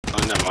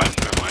Never mind,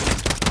 never mind.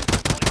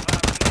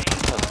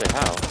 Let's say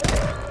how.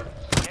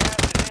 Gas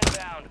is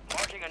inbound,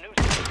 marking a new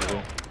safe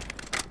zone.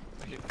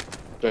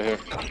 Right here.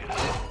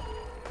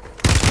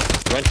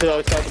 Went to the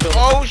other side of the building.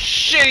 Oh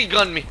shit, he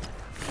gunned me.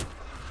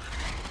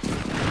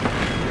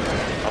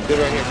 I'm good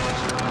right here.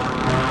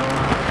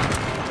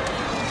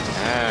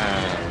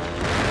 Ah.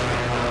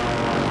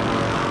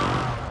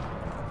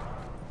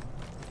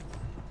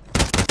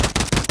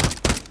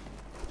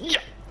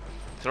 Yeah.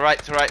 It's alright,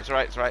 it's alright, it's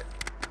alright, it's alright.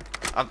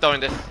 I'm throwing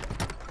this.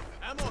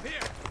 Ammo here.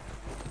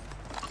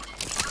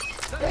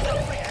 Gas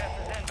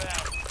is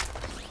inbound.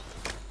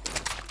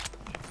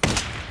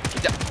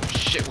 Yeah. Oh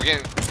shit, we're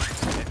getting.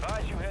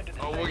 Advise you head to the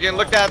Oh, safe we're getting zone.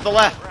 looked at the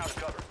left. Ground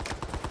cover.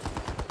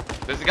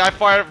 There's a guy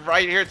fired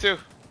right here too.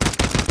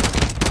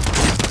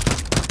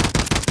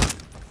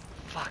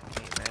 Fuck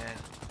me, man.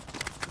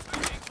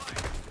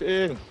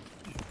 Dude.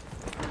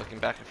 Looking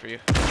back for you.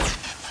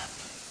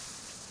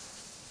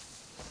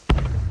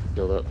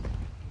 Build up.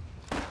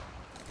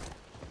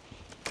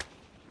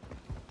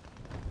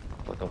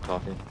 Fuck, I'm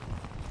coughing.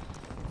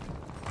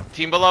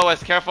 Team below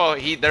us, careful.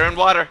 They're in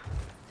water.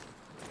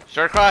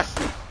 Short cross.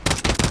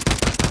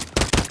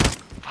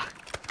 Fuck.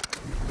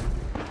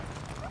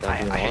 I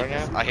hate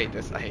this. I hate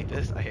this. I hate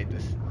this. I hate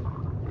this.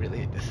 I really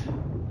hate this.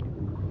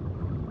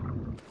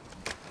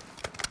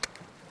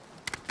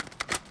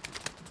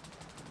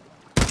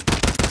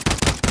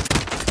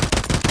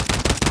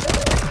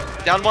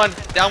 Down one.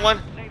 Down one.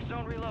 Safe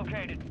zone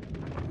relocated.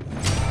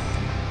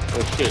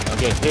 Oh shit, I'm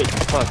getting hit.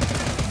 Fuck.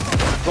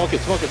 Smoke it,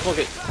 smoke it, smoke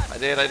it. I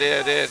did. I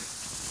did. I did.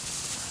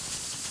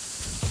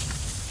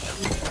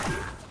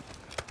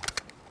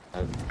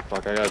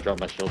 Fuck, I gotta drop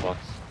my shield box.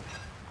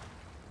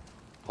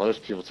 Oh, there's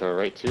people to our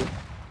right too.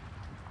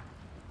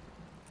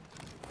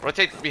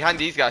 Rotate behind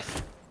these guys.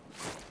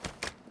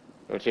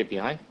 Rotate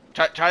behind.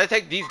 Try to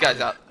take these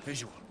guys out.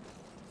 Visual.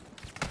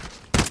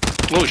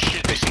 Oh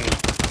shit, they see me.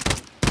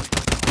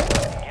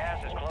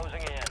 Gas is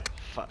closing in.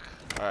 Fuck.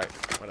 Alright,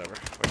 whatever.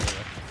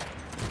 Whatever.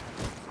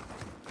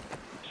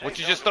 What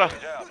you Safe just zone throw?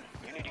 is out.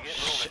 You need to get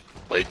moving.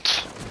 Wait.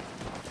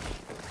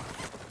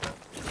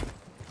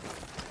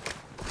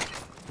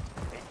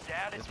 It's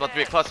down to It's about to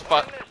be a 10. cluster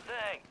spot. Win this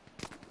thing.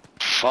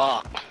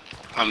 Fuck.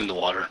 I'm in the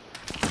water.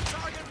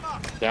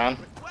 Down.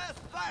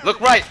 Look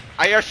right.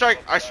 I airstrike.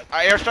 I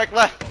airstrike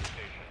left.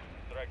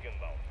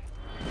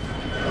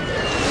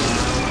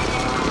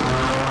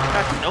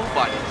 That's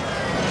nobody.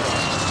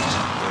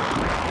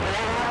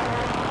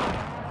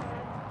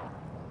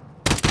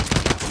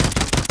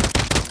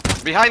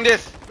 Behind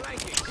this.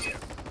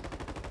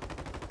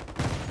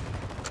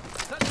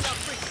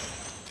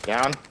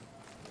 Down.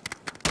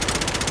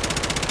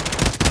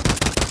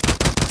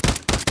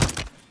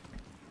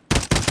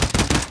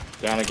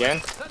 Down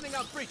again.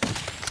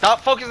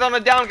 Stop focusing on the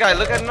down guy.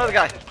 Look at another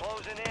guy. Gas is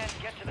closing in.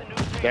 Get to the new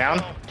safe Down.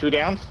 zone. 2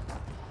 downs.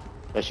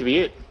 That should be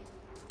it.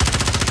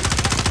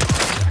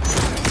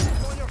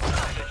 On your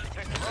side.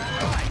 Pick the wrong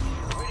line.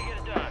 Way to get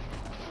it done.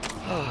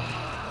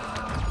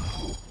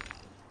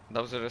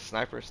 Those are the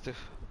snipers too.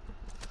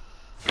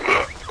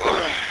 Inbound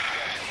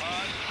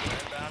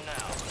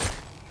now.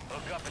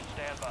 Hook up and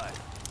stand by.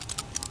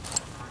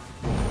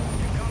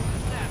 Here comes the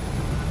snap.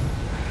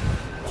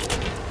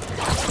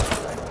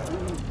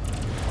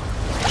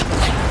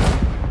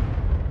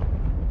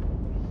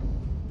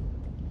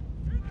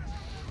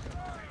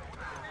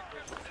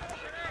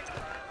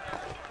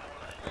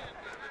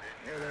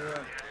 There they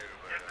are.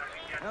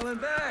 Helen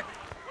back.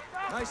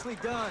 Nicely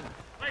done.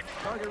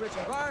 Target-rich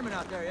environment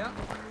out there, yeah?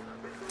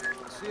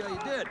 Let's see how you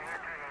did.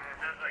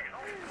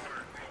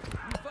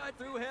 You fight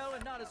through hell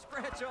and not a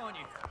scratch on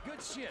you.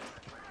 Good shit.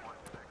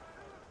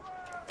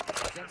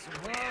 Send some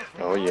love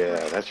from Oh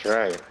yeah, that's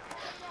right.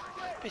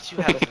 Bitch, you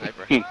have a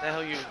sniper. The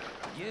hell you?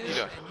 Give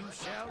doing? and you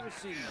shall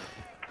receive.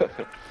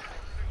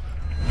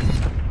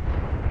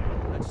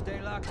 Let's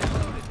stay locked and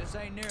loaded. This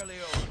ain't nearly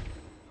over.